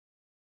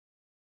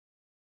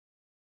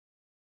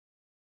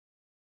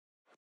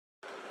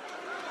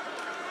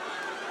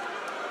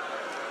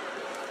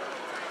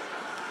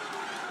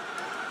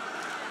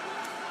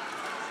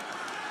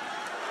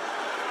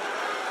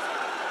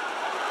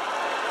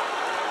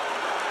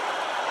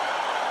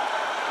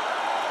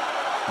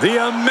The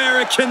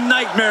American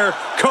Nightmare,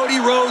 Cody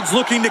Rhodes,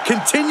 looking to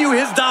continue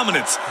his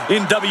dominance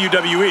in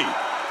WWE.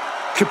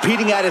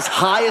 Competing at his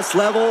highest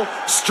level,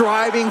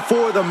 striving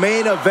for the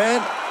main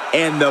event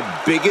and the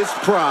biggest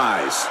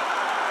prize.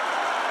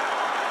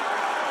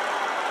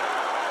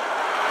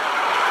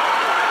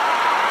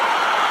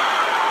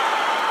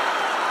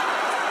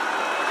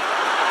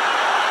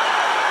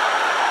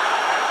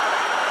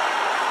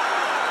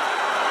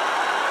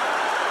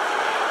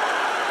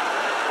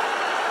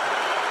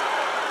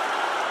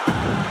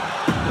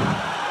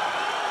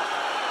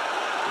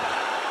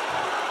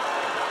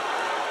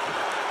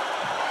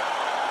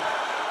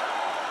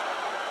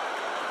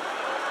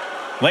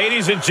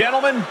 Ladies and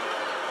gentlemen,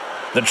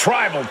 the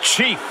Tribal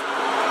Chief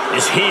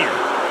is here.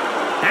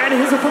 And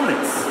his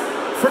opponents,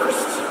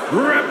 first,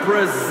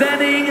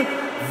 representing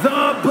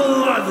the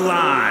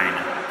Bloodline,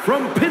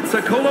 from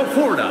Pensacola,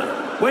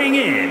 Florida, weighing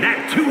in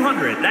at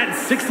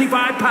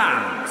 265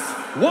 pounds,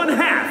 one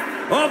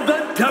half of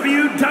the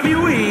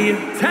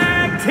WWE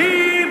Tag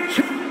Team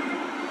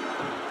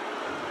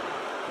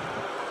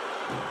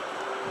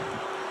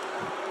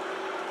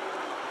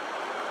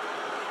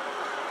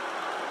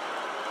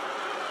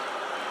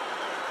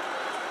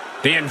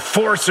The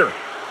Enforcer,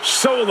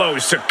 Solo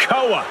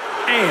Sikoa.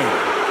 And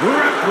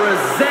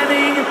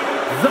representing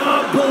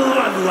the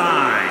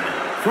Bloodline,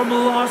 from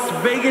Las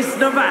Vegas,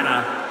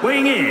 Nevada,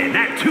 weighing in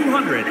at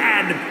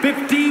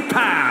 250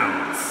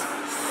 pounds,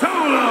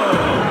 Solo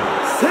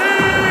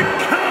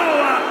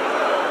Sikoa.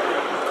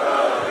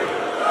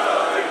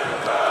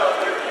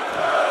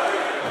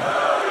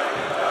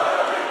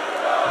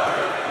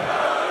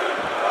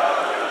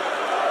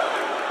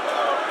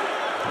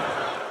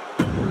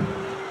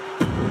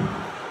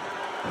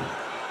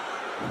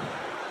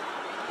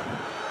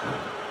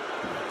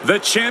 The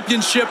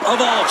championship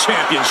of all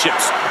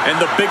championships and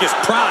the biggest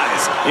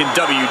prize in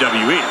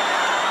WWE.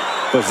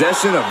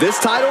 Possession of this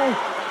title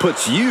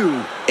puts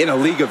you in a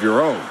league of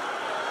your own.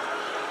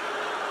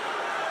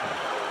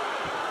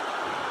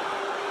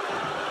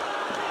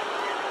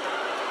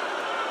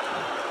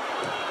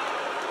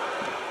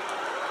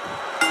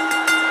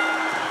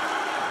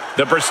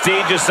 The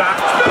prestigious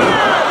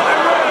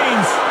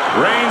Reigns.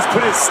 Reigns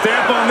put his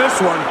stamp on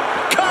this one.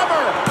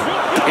 Cover!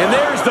 And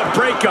there's the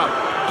breakup.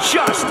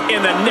 Just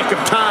in the nick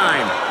of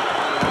time.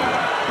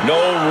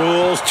 No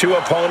rules, two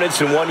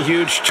opponents, and one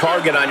huge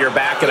target on your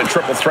back in a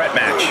triple threat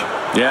match.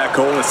 Yeah,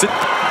 Cole. Rhodes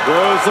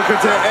looking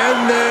to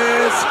end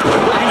this.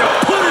 Looking to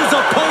put his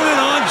opponent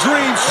on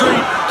Dream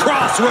Street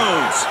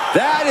Crossroads.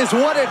 That is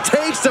what it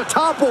takes to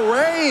topple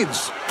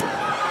Reigns.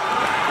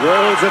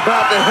 Rhodes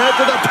about to head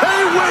to the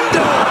pay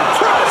window.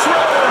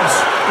 Crossroads.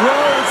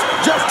 Rhodes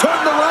just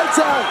turned the lights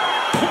out.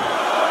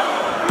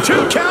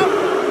 2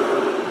 count.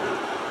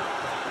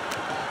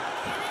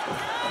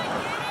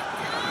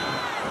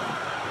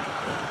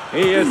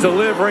 He is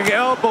delivering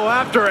elbow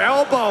after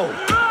elbow.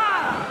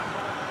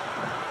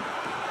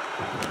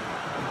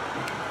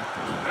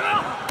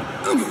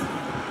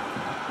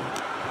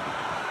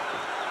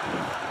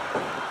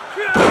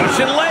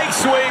 Russian leg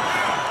sweep.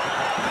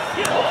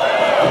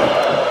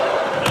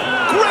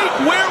 Great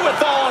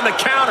wherewithal on the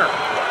counter.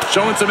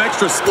 Showing some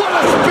extra What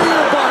a spear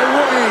by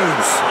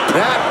Reigns.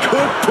 That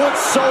could put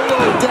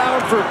Solo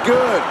down for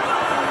good.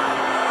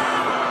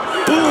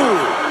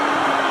 Boom.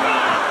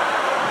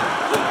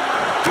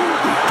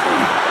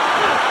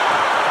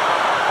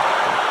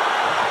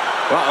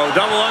 Uh-oh,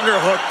 double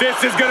underhook. This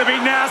is going to be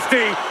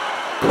nasty.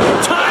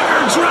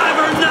 Tiger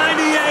Driver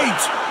 98.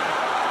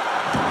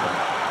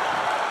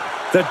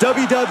 The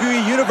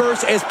WWE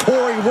Universe is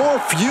pouring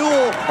more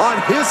fuel on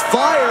his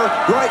fire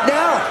right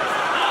now.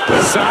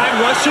 Side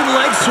Russian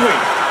leg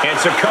sweep. And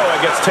Sikoa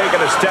gets taken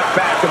a step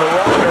back in the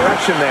wrong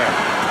direction there.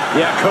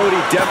 Yeah, Cody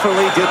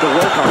definitely did the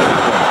work on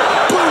that one.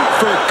 Boom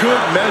for good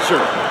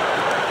measure.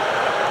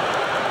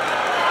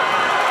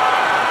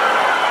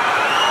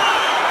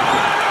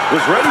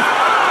 Was ready.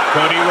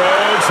 Cody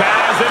Rhodes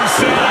has him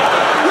set up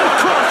with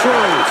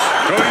Crossroads.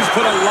 Cody's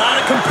put a lot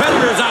of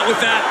competitors out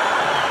with that.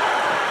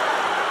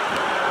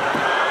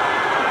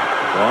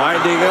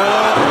 Winding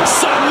up.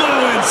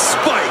 Samoan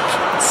spike.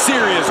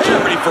 Serious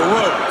jeopardy for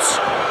Rhodes.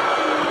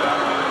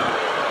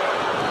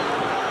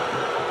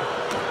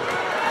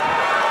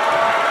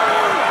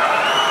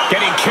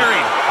 Getting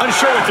carried.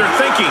 Unsure what they're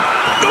thinking.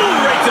 Ooh,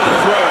 right to the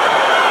throat.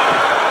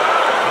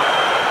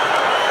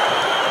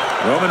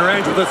 Roman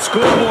Reigns with a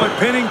schoolboy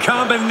pinning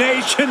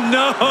combination.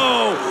 No!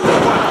 What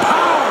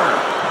power!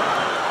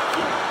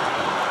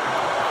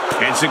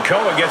 And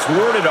Sikoa gets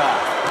warded off.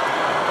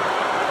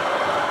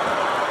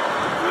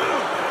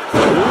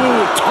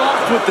 Ooh,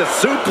 tossed with the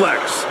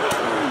suplex.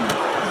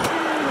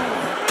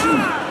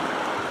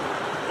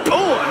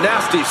 Oh, a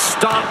nasty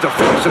stop to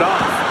finish it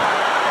off.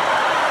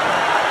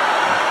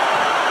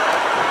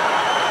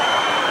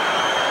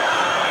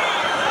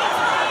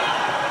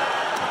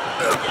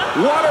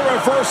 What a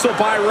reversal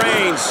by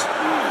Reigns.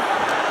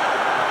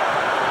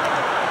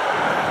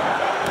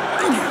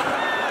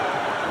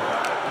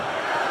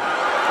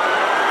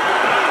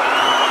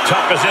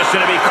 Tough position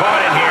to be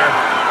caught in here.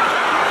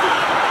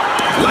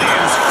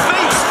 Lands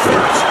face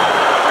first.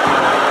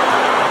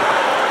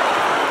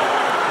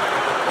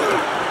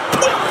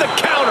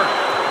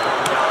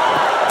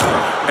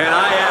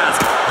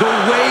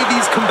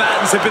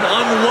 teams have been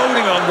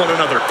unloading on one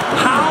another.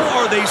 How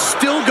are they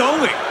still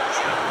going?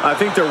 I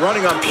think they're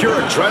running on pure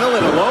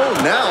adrenaline alone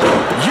now.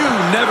 You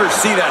never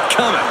see that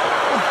coming.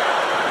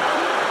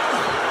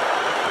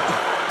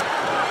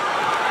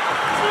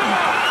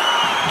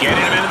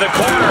 Getting him into the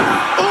corner.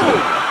 Ooh!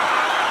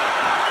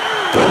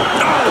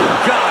 Oh,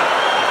 God.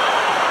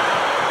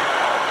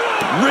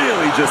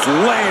 Really just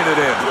laying it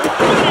in.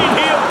 Clean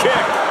heel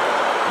kick.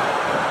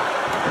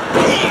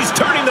 He's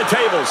turning the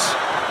tables.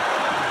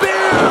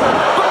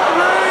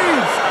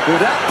 Will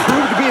that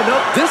prove to be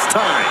enough this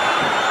time?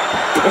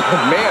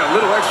 Oh, man, a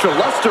little extra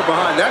luster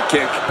behind that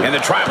kick. And the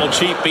Tribal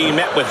Chief being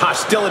met with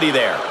hostility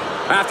there.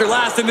 After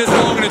lasting this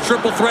long in a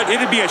triple threat,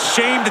 it'd be a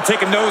shame to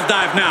take a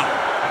nosedive now.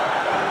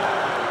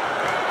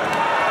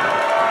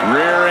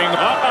 Rearing.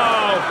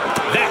 Uh-oh.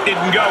 That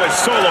didn't go as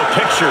Solo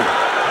pictured.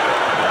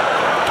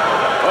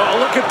 Oh,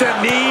 look at them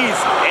knees.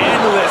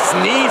 Endless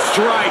knee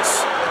strikes.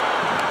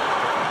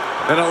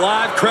 And a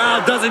live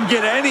crowd doesn't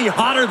get any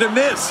hotter than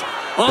this.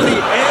 On the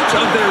edge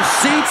of their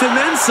seats and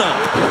then some.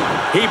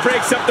 He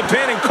breaks up the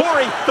pin, and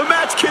Corey, the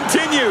match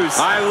continues.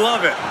 I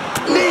love it.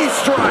 Knee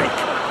strike.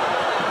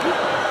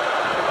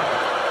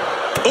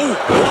 Ooh,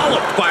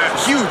 walloped by a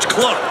huge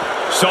club.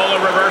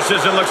 Solo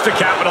reverses and looks to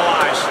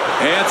capitalize.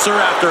 Answer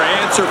after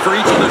answer for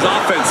each other's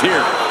offense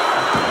here.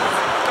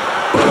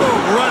 Boom,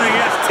 running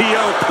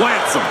STO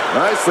plants him.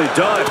 Nicely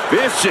done.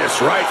 Vicious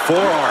right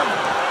forearm.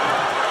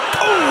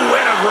 Ooh,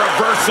 and a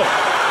reversal.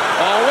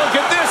 Oh, look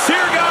at this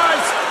here,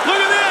 guys. Look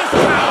at this.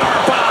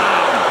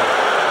 Powerbomb.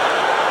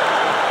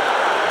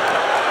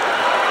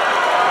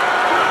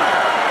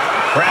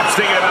 Perhaps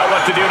thinking about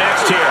what to do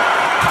next here.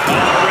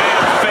 Oh,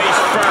 ran face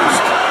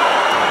first.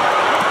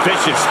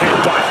 Vicious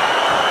headbutt.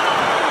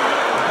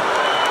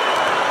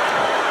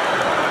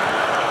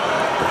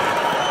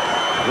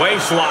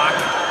 Waist lock.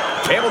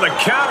 Able to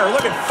counter.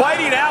 Look at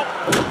fighting out.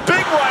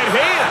 Big right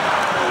hand.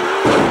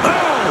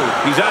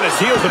 Oh! He's on his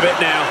heels a bit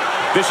now.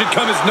 This should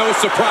come as no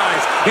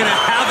surprise. In a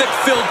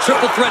havoc-filled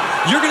triple threat,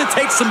 you're going to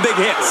take some big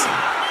hits.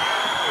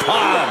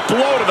 Ah,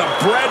 blow to the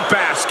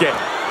breadbasket.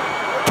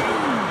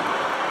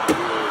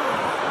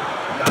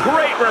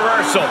 Great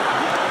reversal.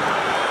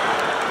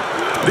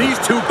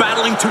 These two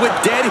battling to a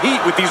dead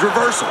heat with these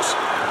reversals.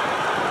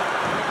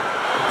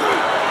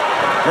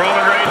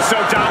 Roman Reigns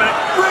so dominant.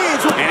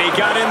 Reigns. And he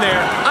got in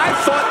there. I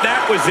thought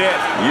that was it.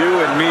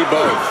 You and me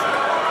both.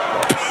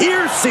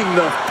 Piercing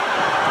the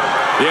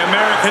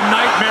American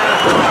Nightmare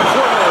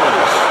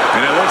close.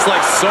 And it looks like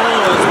Solo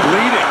is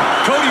bleeding.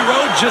 Cody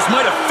Rhodes just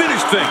might have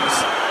finished things.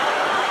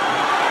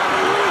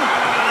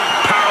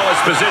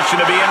 Powerless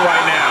position to be in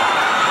right now.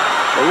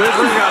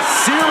 delivering a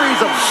series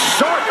of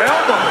sharp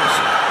elbows.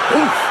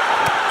 Oof.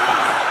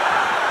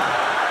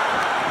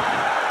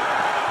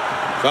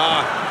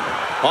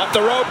 Off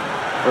the rope.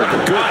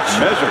 Good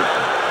measure.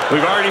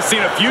 We've already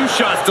seen a few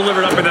shots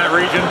delivered up in that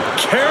region.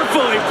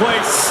 Carefully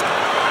placed.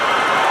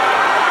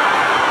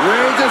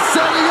 Reigns is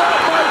setting up,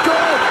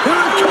 Michael.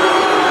 Here it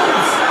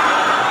comes.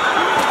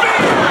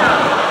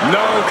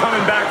 No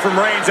coming back from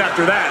Reigns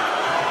after that.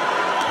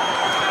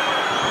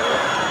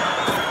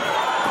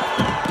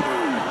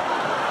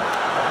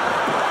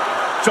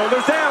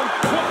 Shoulders down.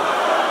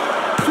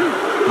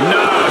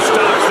 No,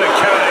 stops the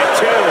count at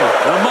 2.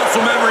 The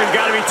muscle memory's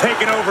got to be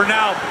taken over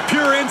now.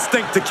 Pure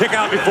instinct to kick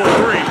out before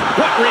 3.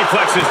 What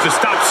reflexes to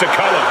stop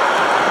Sikoa?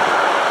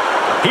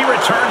 He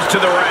returns to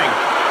the ring.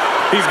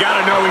 He's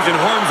got to know he's in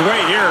harm's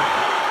way here.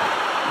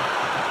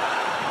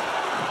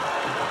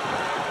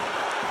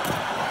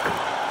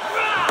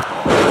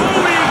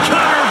 Booming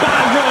counter by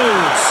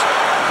Rhodes.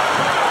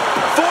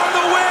 For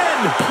the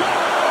win.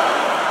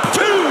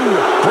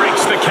 2.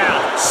 Breaks the count.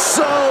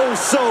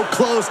 So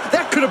close.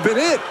 That could have been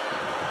it.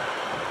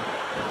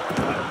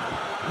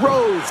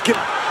 Rhodes get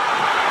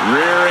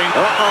Rearing.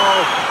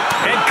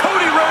 And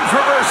Cody Rhodes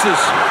reverses.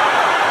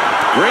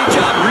 Great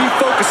job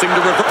refocusing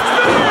to reverse.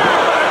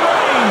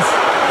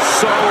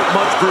 So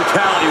much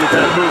brutality with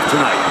that move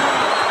tonight.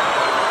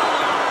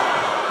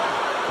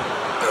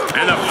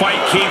 And the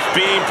fight keeps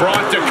being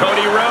brought to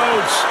Cody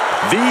Rhodes.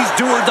 These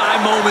do-or-die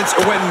moments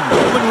are when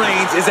Roman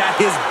Reigns is at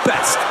his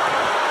best.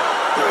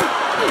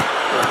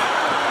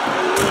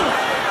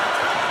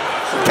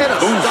 and a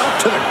stop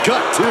to the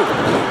gut, too.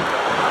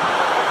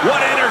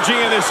 What energy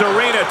in this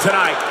arena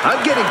tonight.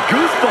 I'm getting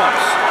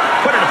goosebumps.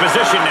 Put in a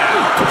position now.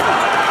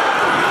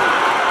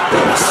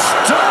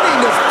 Stunning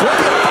display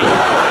of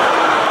power.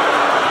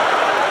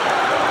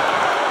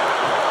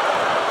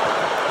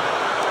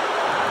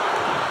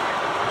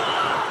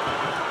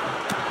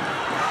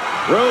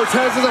 Rhodes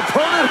has his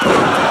opponent.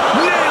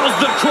 Nails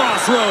the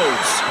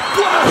crossroads.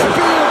 What a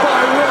spear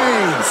by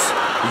Reigns.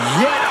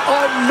 Yet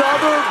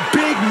another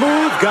big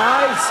move,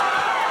 guys.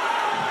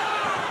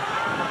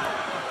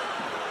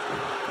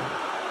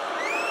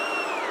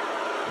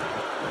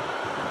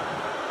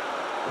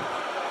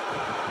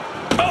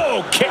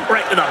 Oh, kick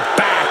right to the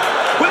back.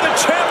 With the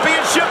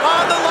championship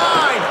on the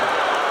line.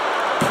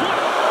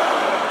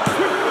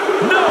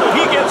 No,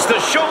 he gets the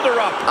shoulder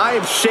up. I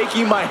am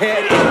shaking my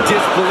head in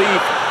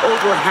disbelief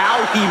over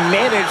how he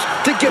managed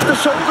to get the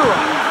shoulder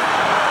up.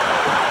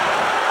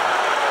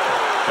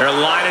 They're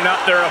lining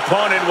up their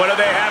opponent. What do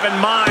they have in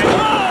mind?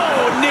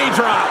 Oh, knee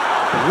drop.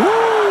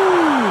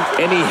 Woo!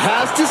 And he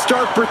has to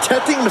start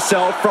protecting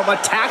himself from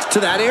attacks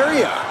to that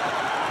area.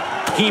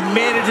 He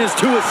manages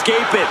to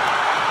escape it.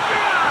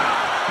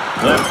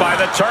 Left by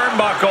the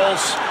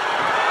turnbuckles.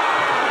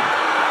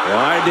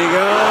 Winding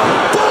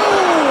up.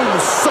 Boom!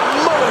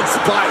 Samoan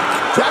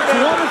spike. That's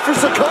one for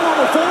Sikoa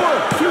before.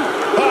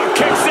 Oh,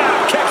 kicks out,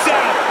 kicks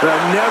out. The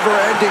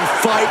never-ending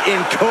fight in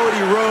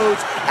Cody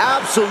Rhodes.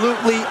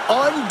 Absolutely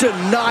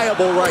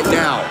undeniable right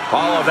now.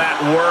 All of that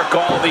work,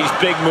 all these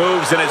big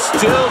moves, and it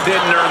still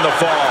didn't earn the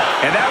fall.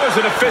 And that was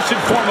an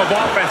efficient form of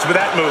offense with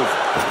that move.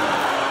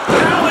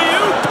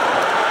 Alley-oop!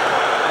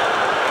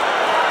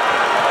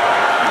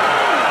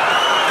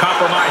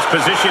 Compromised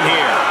position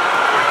here.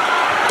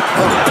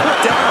 Put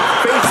down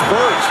face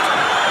first.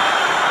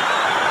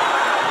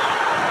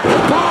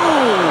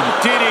 Boom!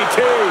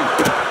 DDT.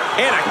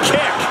 And a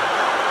kick.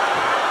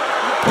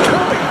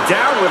 Coming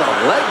down with a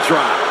leg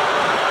drop.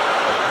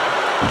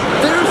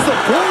 There's the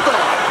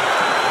bulldog.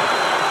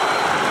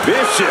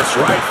 Vicious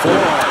right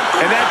forearm.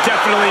 And that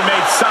definitely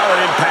made solid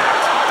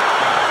impact.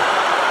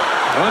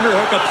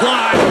 Underhook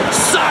applied.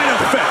 Side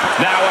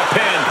effect. Now a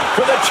pin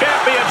for the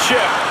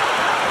championship.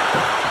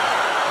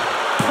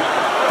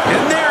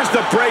 And there's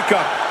the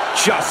breakup.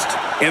 Just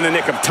in the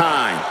nick of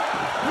time.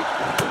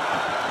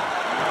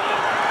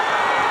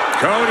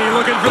 Cody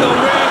looking for the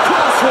win.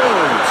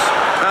 Crossroads.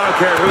 I don't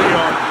care who you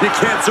are. You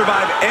can't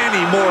survive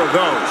any more of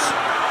those.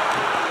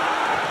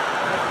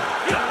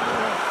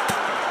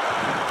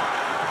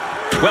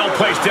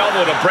 Well-placed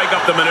elbow to break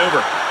up the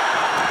maneuver.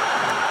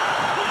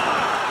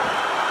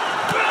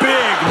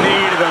 Big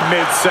knee to the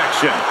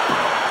midsection.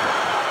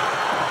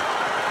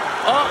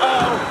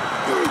 Uh-oh.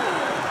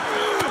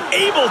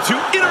 Able to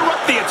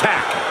interrupt the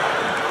attack.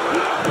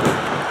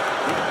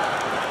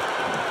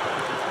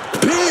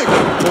 Big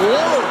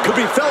blow could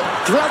be felt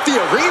throughout the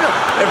arena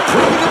and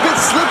proving a bit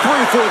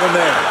slippery for them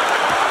there.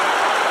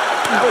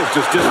 That was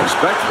just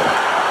disrespectful.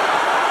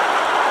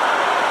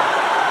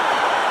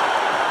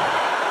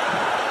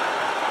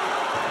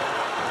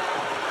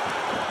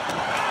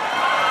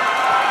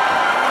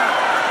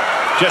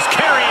 Just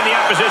carrying the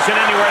opposition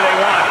anywhere they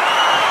want.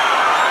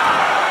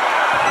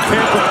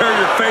 Can't prepare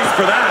your face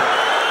for that.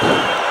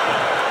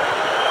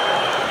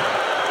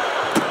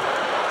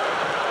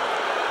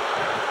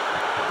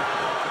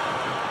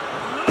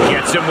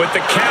 Gets him with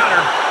the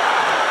counter.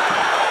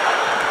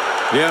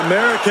 The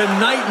American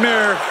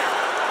Nightmare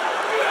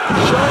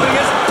showing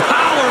his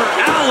power.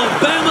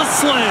 Alabama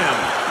Slam.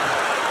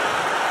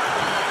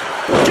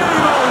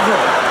 Game over.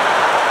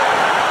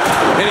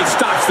 And he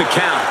stops the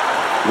count.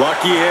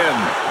 Lucky him.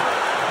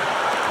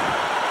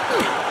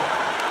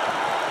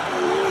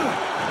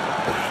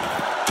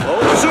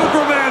 Oh,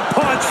 Superman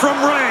punch from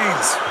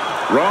Reigns.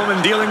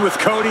 Roman dealing with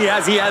Cody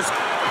as he has.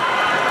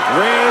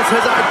 Reigns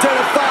has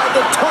identified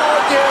the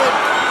target.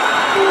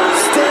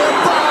 Stand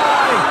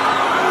by.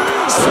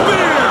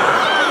 Spear.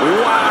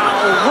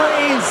 Wow,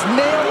 Reigns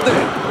nailed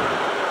it.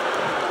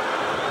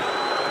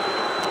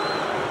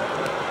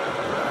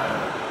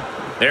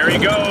 There he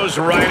goes,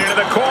 right into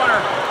the corner.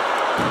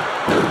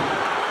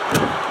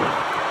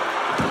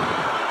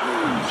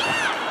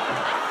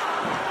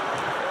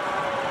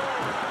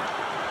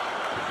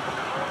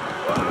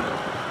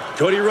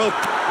 Cody Rhodes.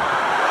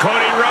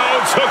 Cody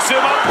Rhodes hooks him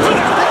up to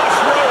the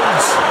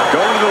crossroads.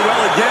 Going to the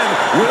well again.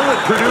 Will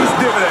it produce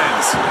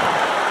dividends?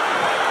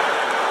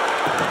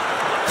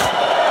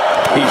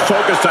 He's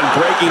focused on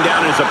breaking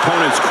down his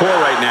opponent's core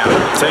right now.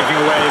 Taking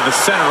away the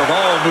center of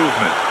all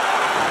movement.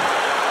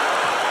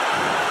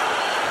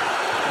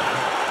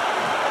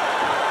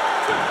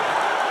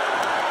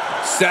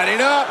 Setting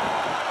up.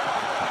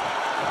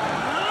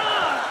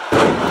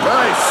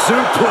 Nice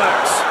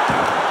suplex.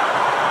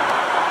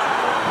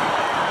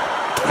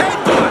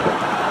 Headbutt.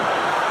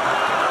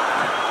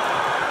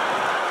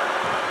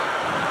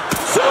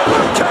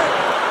 Super kick.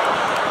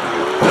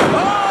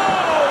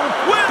 Oh,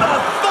 with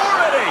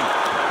authority.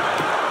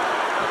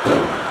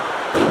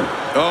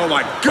 Oh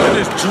my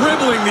goodness,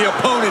 dribbling the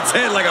opponent's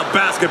head like a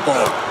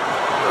basketball.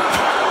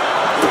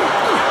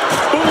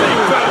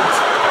 Boom belt.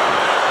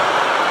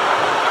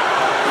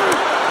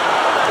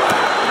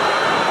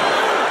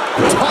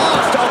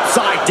 Tossed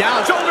upside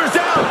down. Shoulders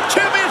down,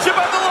 championship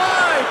on the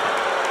line.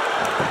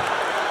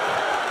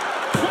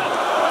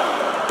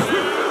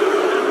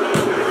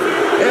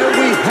 And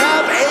we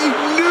have a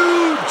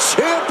new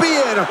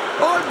champion.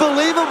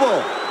 Unbelievable.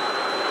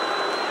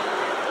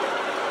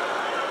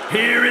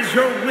 Here is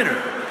your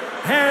winner,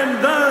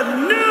 and the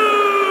new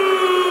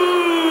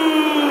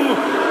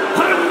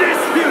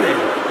undisputed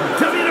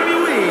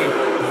WWE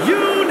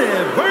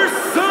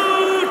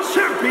Universal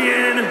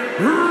Champion,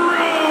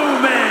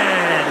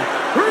 Roman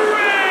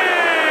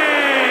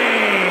Reigns.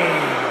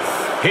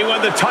 He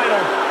won the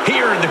title.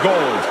 He earned the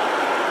gold.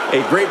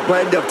 A great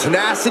blend of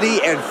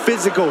tenacity and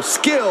physical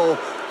skill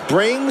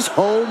brings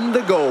home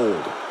the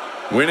gold.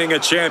 Winning a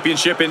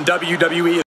championship in WWE